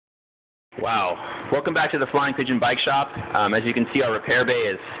Wow. Welcome back to the Flying Pigeon Bike Shop. As you can see, our repair bay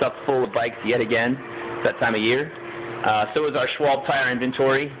is stuffed full of bikes yet again. It's that time of year. So is our Schwalbe tire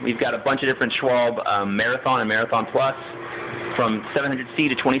inventory. We've got a bunch of different Schwalbe Marathon and Marathon Plus, from 700C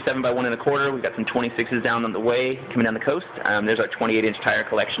to 27 by 1 1/4. We've got some 26s down on the way, coming down the coast. There's our 28-inch tire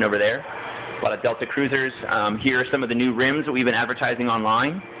collection over there. A lot of Delta Cruisers. Here are some of the new rims that we've been advertising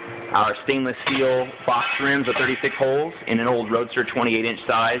online. Our stainless steel box rims with 36 holes in an old Roadster 28-inch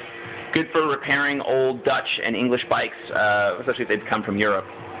size. Good for repairing old Dutch and English bikes, especially if they've come from Europe,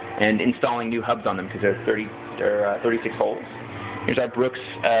 and installing new hubs on them because they're 36 holes. Here's our Brooks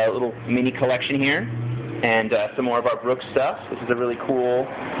little mini collection here, and some more of our Brooks stuff. This is a really cool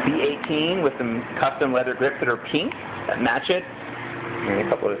B18 with some custom leather grips that are pink that match it, and a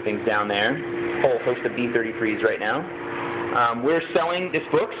couple other things down there. A whole host of B33s right now. We're selling this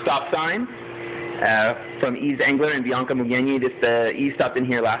book, Stop Sign, from Yves Engler and Bianca Mugnier. Yves stopped in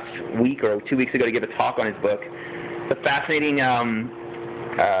here last week or 2 weeks ago to give a talk on his book. It's a fascinating,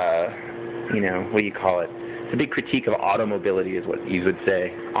 what do you call it? It's a big critique of automobility is what Yves would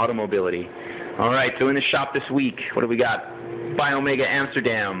say. Automobility. All right, so in the shop this week, what do we got? Biomega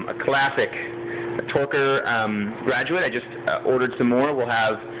Amsterdam, a classic, a Torker graduate. I just ordered some more. We'll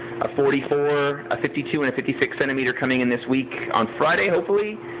have a 44, a 52, and a 56 centimeter coming in this week on Friday,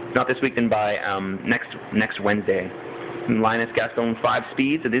 hopefully. If not this week, then by next Wednesday. And Linus Gaston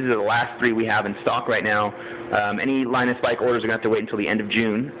 5-speed. So these are the last 3 we have in stock right now. Any Linus bike orders are going to have to wait until the end of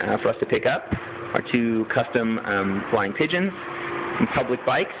June for us to pick up. Our 2 custom Flying Pigeons, some public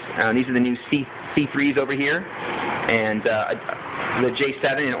bikes. These are the new C3s over here, and the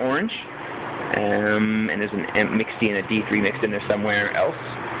J7 in orange. And there's an M mixed and a D3 mixed in there somewhere else.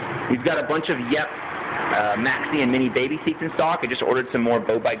 We've got a bunch of Yepp Maxi and Mini baby seats in stock. I just ordered some more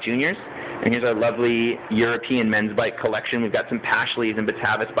Bobike Juniors. And here's our lovely European men's bike collection. We've got some Pashleys and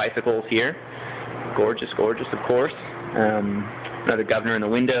Batavus bicycles here. Gorgeous, gorgeous, of course. Another Governor in the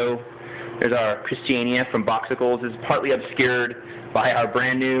window. There's our Christiania from Boxicles. This is partly obscured by our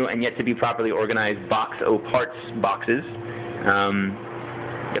brand new and yet to be properly organized Box O Parts boxes.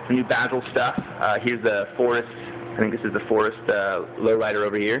 Got some new Basel stuff. Here's the Forest. I think this is the Forest lowrider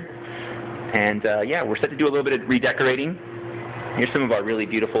over here. And yeah, we're set to do a little bit of redecorating. Here's some of our really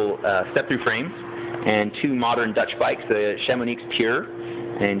beautiful step-through frames and 2 modern Dutch bikes, the Chamonix Pure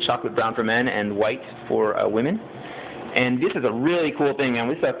in chocolate brown for men and white for women. And this is a really cool thing, man.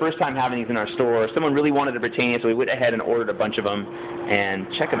 This is our first time having these in our store. Someone really wanted a Britannia, so we went ahead and ordered a bunch of them. And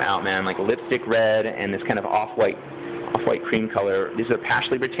check them out, man. Like lipstick red and this kind of off-white cream color. These are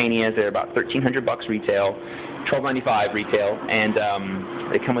Pashley Britannias. They're about $1,300 retail, $12.95 retail,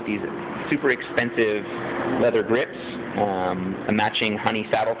 and they come with these super expensive leather grips, a matching honey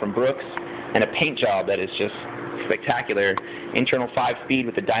saddle from Brooks, and a paint job that is just spectacular. Internal 5-speed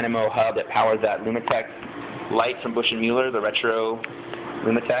with the dynamo hub that powers that Lumitech light from Bush & Mueller, the retro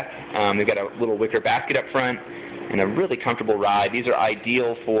Lumitech. We've got a little wicker basket up front and a really comfortable ride. These are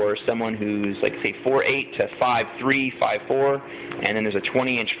ideal for someone who's, like, say, 4'8" to 5'3", 5'4", and then there's a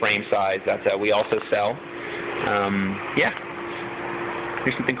 20-inch frame size that we also sell. Yeah.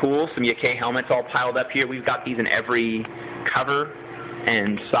 Here's something cool, some Yepp helmets all piled up here. We've got these in every cover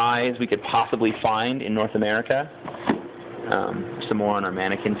and size we could possibly find in North America. Some more on our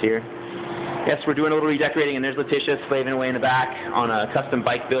mannequins here. Yes, we're doing a little redecorating, and there's Letitia slaving away in the back on a custom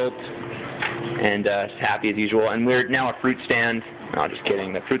bike built, and just happy as usual. And we're now a fruit stand. No, just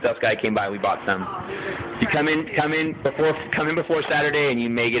kidding. The frutas guy came by, we bought some. If you come in before Saturday, and you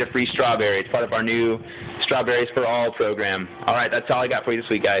may get a free strawberry. It's part of our new Strawberries for All program. All right, that's all I got for you this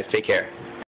week, guys. Take care.